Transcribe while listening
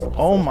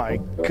Oh my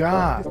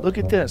God, look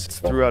at this.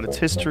 Throughout its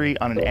history,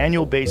 on an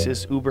annual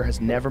basis, Uber has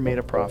never made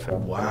a profit.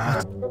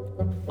 Wow.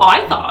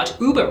 I thought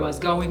Uber was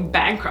going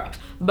bankrupt,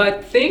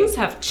 but things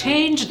have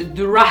changed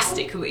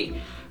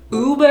drastically.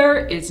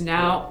 Uber is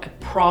now a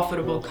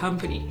profitable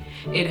company.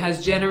 It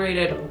has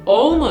generated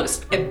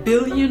almost $1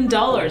 billion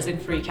in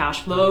free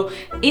cash flow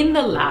in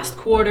the last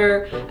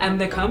quarter,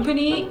 and the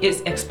company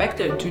is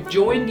expected to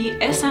join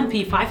the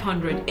S&P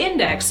 500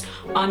 index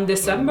on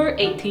December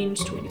 18,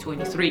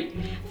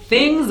 2023.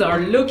 Things are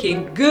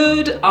looking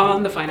good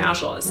on the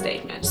financial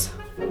statements.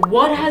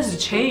 What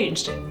has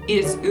changed?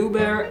 Is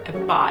Uber a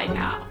buy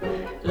now?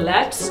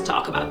 Let's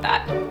talk about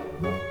that.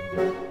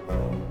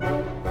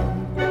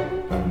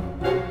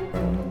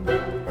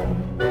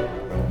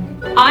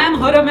 I am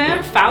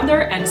Huda,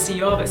 founder and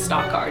CEO of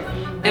Stockcard,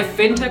 a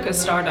fintech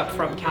startup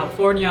from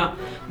California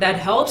that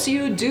helps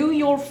you do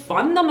your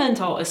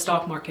fundamental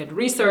stock market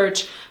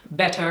research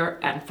better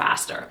and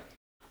faster.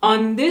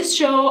 On this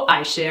show,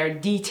 I share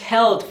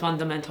detailed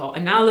fundamental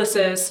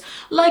analysis,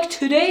 like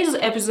today's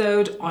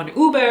episode on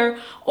Uber,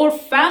 or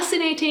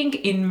fascinating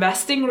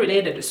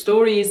investing-related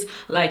stories,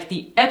 like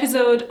the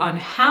episode on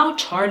how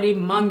Charlie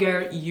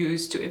Munger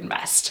used to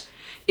invest.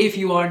 If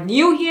you are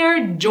new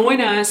here, join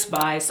us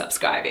by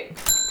subscribing.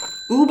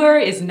 Uber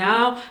is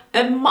now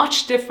a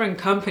much different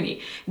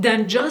company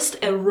than just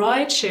a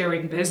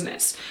ride-sharing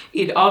business.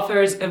 It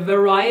offers a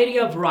variety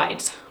of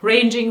rides,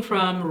 ranging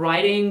from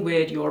riding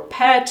with your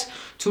pet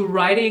to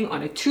riding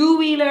on a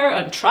two-wheeler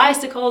and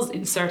tricycles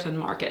in certain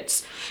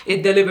markets.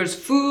 It delivers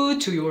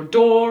food to your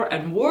door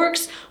and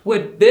works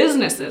with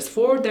businesses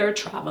for their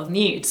travel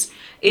needs.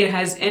 It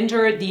has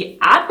entered the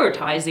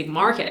advertising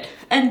market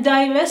and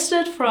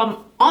divested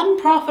from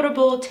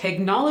unprofitable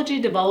technology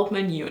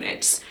development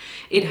units.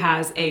 It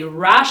has a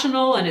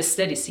rational and a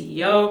steady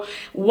CEO,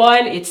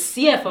 while its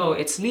CFO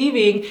is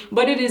leaving,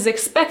 but it is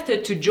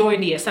expected to join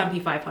the S&P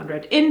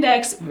 500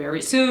 index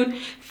very soon,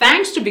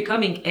 thanks to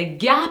becoming a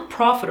GAAP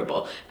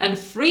profitable and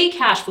free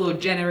cash flow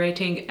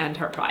generating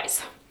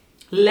enterprise.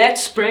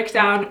 Let's break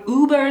down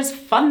Uber's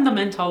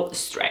fundamental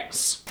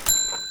strengths.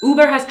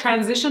 Uber has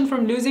transitioned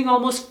from losing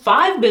almost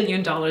 $5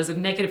 billion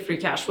in negative free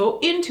cash flow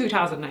in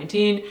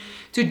 2019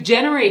 to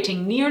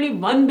generating nearly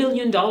 $1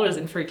 billion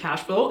in free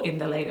cash flow in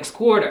the latest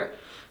quarter.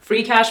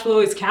 Free cash flow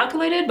is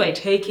calculated by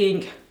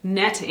taking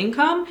net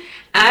income,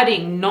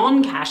 adding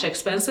non-cash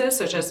expenses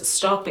such as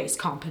stock-based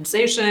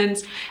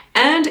compensations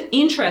and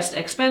interest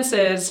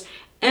expenses,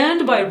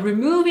 and by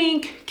removing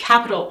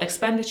capital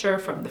expenditure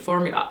from the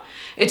formula.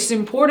 It's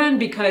important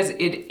because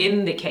it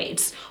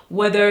indicates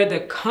whether the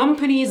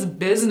company's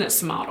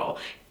business model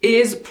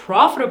is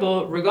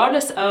profitable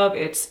regardless of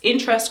its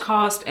interest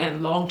cost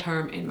and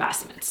long-term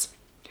investments.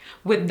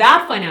 With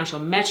that financial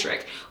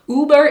metric,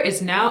 Uber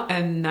is now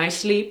a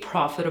nicely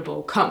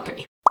profitable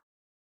company.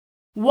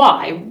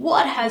 Why?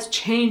 What has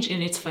changed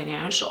in its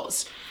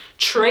financials?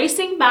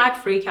 Tracing back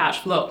free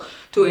cash flow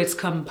to its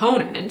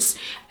components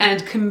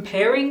and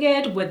comparing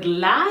it with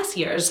last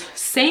year's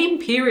same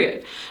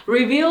period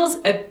reveals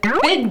a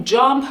big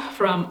jump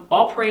from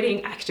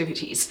operating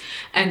activities.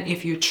 And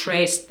if you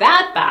trace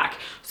that back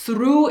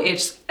through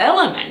its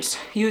elements,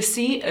 you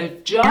see a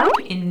jump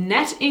in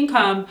net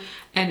income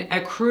and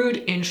accrued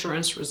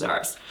insurance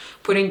reserves.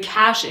 Putting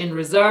cash in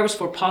reserves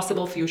for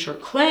possible future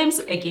claims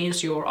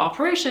against your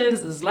operations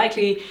is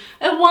likely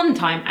a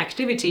one-time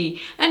activity,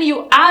 and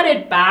you add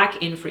it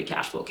back in free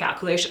cash flow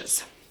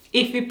calculations.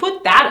 If we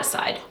put that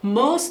aside,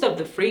 most of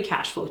the free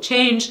cash flow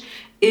change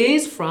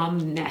is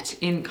from net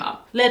income.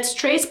 Let's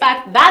trace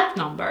back that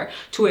number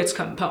to its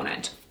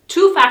component.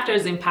 Two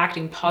factors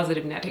impacting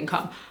positive net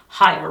income: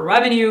 higher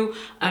revenue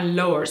and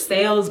lower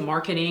sales,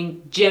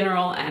 marketing,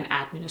 general and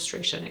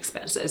administration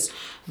expenses.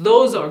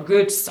 Those are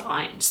good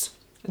signs.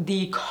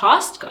 The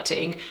cost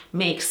cutting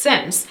makes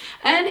sense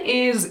and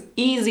is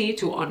easy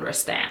to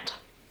understand.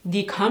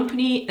 The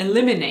company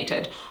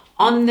eliminated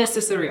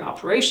unnecessary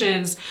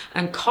operations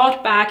and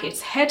cut back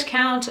its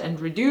headcount and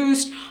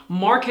reduced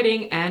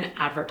marketing and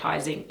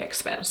advertising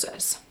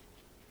expenses.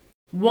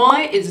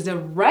 Why is the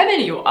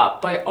revenue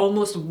up by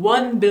almost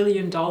 $1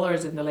 billion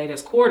in the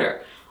latest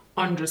quarter?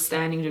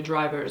 Understanding the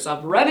drivers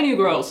of revenue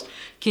growth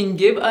can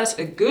give us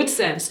a good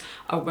sense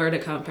of where the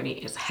company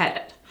is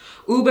headed.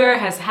 Uber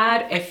has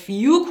had a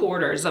few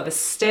quarters of a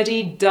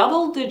steady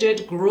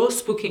double-digit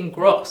gross booking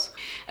growth.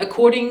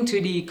 According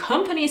to the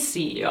company's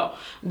CEO,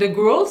 the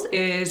growth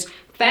is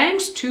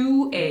thanks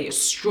to a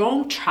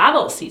strong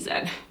travel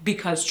season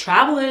because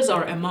travelers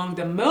are among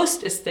the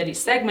most steady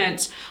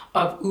segments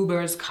of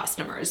Uber's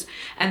customers.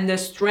 And the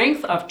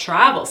strength of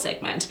travel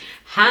segment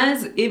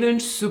has even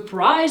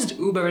surprised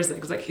Uber's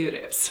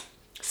executives.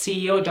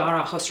 CEO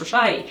Dara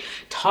Khosrowshahi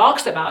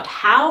talks about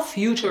how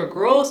future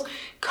growth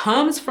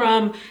comes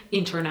from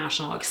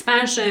international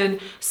expansion,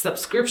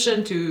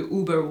 subscription to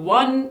Uber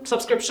One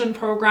subscription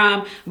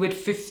program with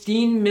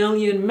 15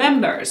 million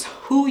members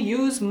who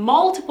use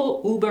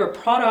multiple Uber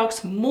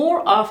products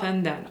more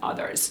often than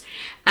others,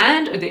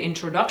 and the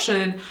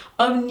introduction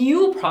of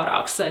new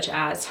products such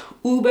as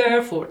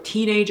Uber for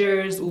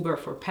teenagers, Uber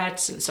for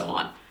pets, and so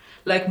on.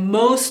 Like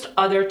most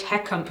other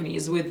tech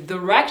companies with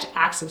direct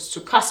access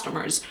to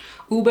customers,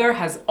 Uber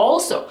has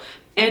also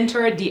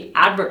entered the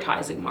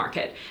advertising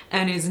market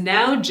and is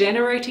now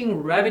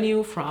generating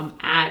revenue from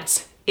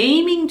ads,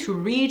 aiming to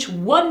reach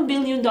 $1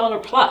 billion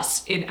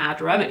plus in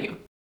ad revenue.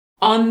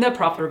 On the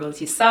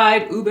profitability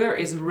side, Uber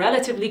is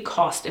relatively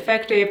cost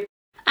effective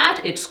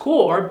at its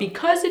core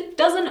because it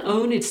doesn't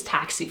own its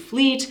taxi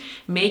fleet,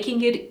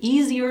 making it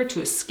easier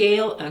to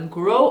scale and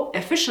grow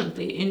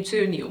efficiently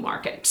into new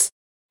markets.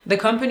 The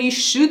company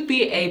should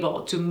be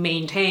able to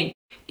maintain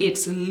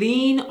its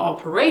lean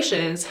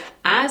operations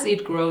as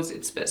it grows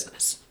its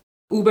business.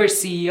 Uber's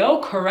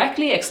CEO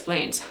correctly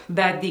explains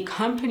that the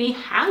company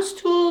has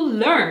to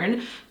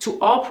learn to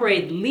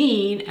operate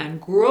lean and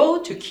grow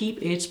to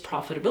keep its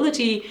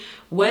profitability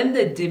when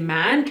the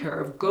demand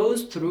curve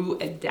goes through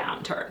a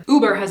downturn.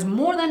 Uber has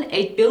more than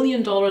 $8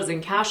 billion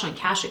in cash and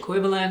cash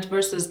equivalent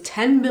versus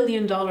 $10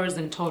 billion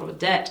in total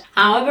debt.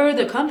 However,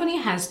 the company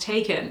has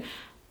taken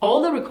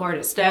all the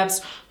required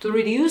steps to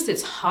reduce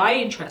its high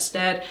interest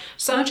debt,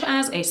 such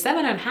as a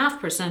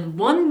 7.5%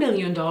 $1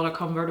 billion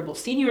convertible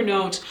senior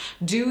note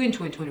due in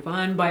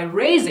 2021 by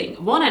raising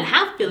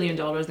 $1.5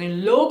 billion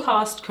in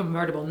low-cost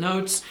convertible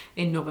notes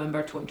in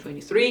November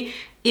 2023,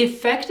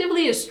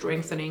 effectively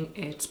strengthening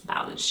its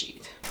balance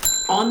sheet.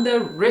 On the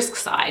risk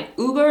side,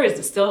 Uber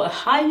is still a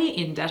highly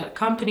indebted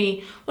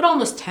company with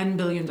almost $10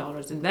 billion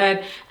in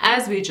debt,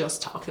 as we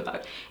just talked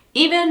about.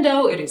 Even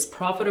though it is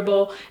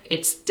profitable,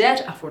 its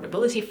debt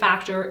affordability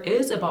factor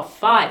is about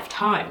 5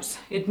 times.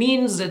 It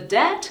means the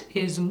debt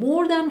is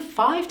more than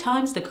 5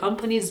 times the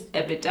company's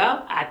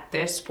EBITDA at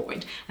this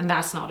point, and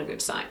that's not a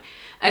good sign.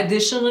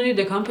 Additionally,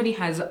 the company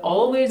has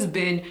always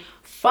been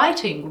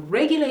fighting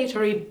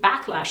regulatory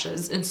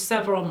backlashes in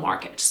several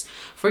markets.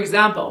 For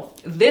example,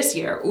 this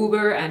year,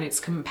 Uber and its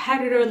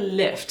competitor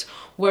Lyft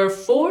were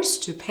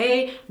forced to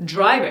pay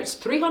drivers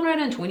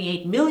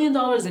 $328 million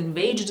in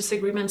wage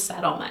disagreement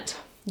settlement.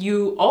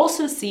 You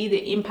also see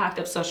the impact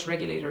of such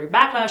regulatory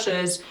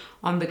backlashes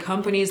on the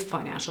company's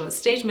financial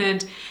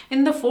statement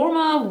in the form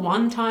of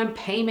one-time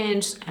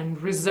payments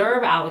and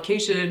reserve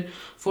allocation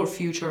for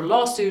future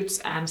lawsuits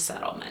and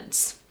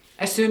settlements.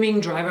 Assuming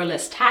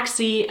driverless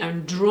taxi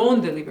and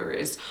drone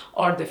deliveries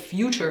are the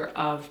future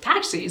of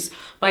taxis,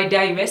 by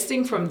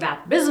divesting from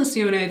that business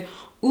unit,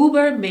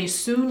 Uber may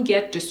soon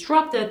get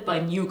disrupted by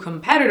new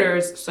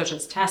competitors such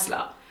as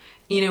Tesla.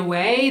 In a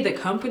way, the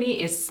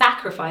company is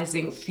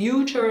sacrificing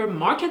future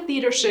market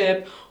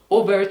leadership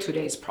over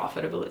today's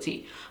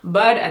profitability.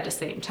 But at the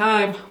same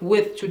time,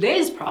 with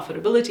today's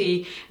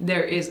profitability,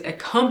 there is a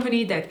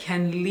company that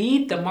can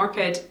lead the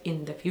market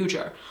in the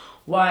future.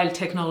 While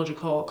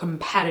technological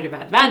competitive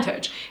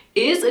advantage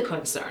is a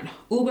concern,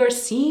 Uber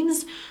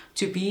seems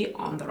to be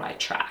on the right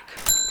track.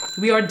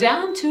 We are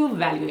down to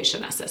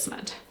valuation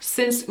assessment.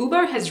 Since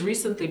Uber has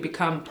recently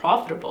become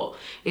profitable,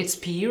 its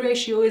PE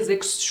ratio is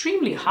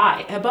extremely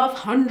high, above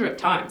 100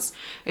 times.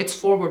 Its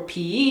forward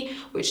PE,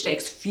 which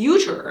takes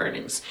future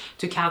earnings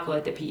to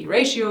calculate the PE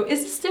ratio,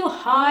 is still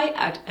high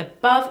at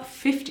above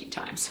 50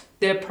 times.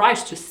 The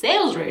price to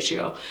sales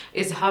ratio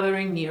is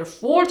hovering near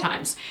 4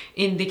 times,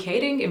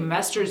 indicating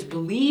investors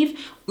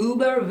believe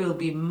Uber will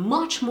be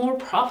much more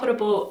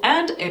profitable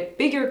and a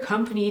bigger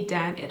company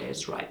than it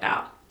is right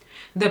now.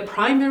 The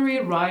primary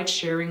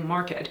ride-sharing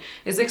market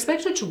is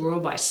expected to grow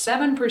by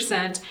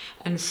 7%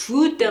 and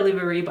food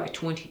delivery by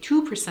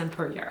 22%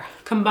 per year.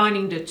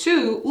 Combining the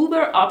two,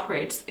 Uber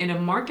operates in a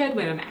market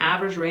with an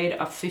average rate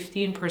of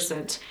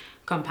 15%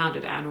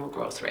 compounded annual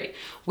growth rate.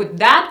 With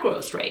that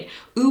growth rate,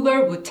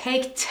 Uber would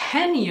take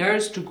 10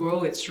 years to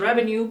grow its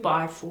revenue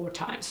by 4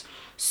 times.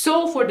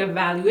 So for the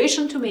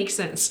valuation to make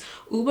sense,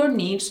 Uber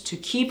needs to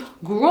keep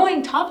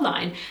growing top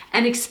line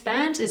and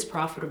expand its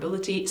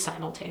profitability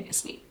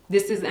simultaneously.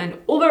 This is an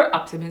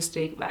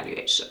over-optimistic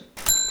valuation.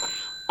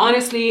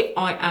 Honestly,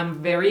 I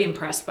am very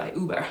impressed by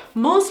Uber,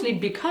 mostly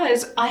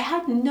because I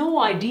had no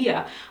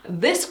idea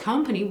this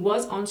company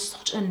was on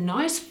such a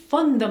nice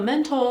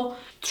fundamental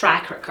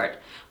track record.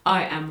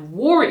 I am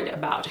worried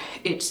about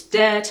its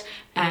debt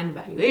and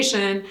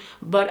valuation,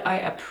 but I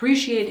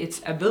appreciate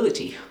its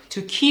ability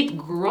to keep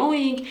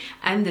growing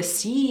and the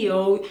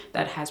CEO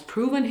that has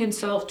proven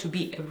himself to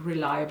be a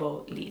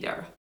reliable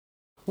leader.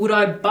 Would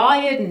I buy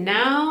it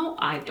now?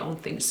 I don't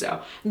think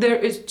so. There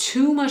is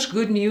too much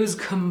good news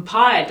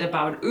compiled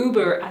about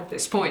Uber at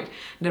this point.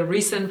 The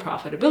recent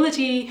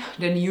profitability,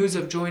 the news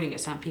of joining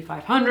S&P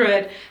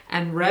 500,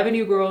 and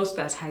revenue growth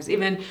that has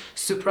even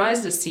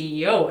surprised the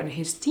CEO and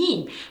his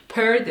team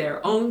per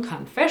their own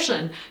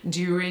confession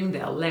during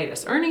their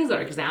latest earnings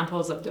are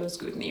examples of those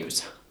good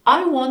news.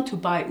 I want to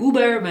buy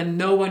Uber when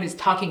no one is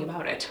talking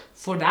about it.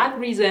 For that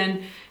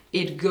reason,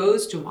 it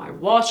goes to my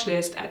watch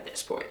list at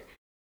this point.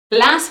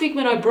 Last week,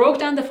 when I broke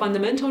down the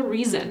fundamental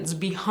reasons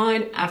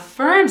behind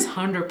Affirm's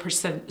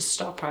 100%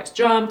 stock price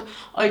jump,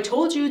 I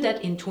told you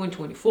that in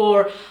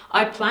 2024,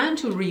 I plan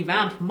to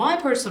revamp my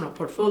personal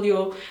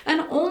portfolio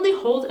and only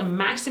hold a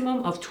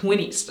maximum of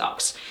 20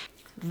 stocks.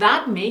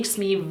 That makes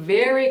me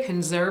very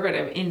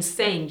conservative in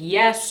saying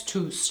yes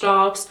to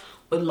stocks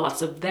with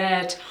lots of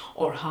debt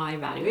or high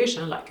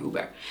valuation like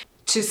Uber.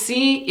 To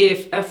see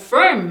if a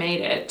firm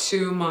made it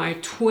to my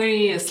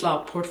 20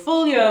 stock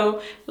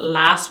portfolio,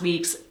 last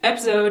week's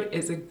episode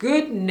is a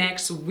good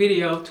next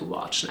video to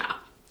watch now.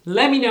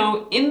 Let me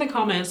know in the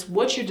comments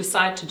what you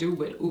decide to do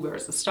with Uber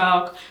as a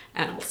stock,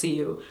 and I'll see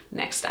you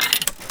next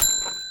time.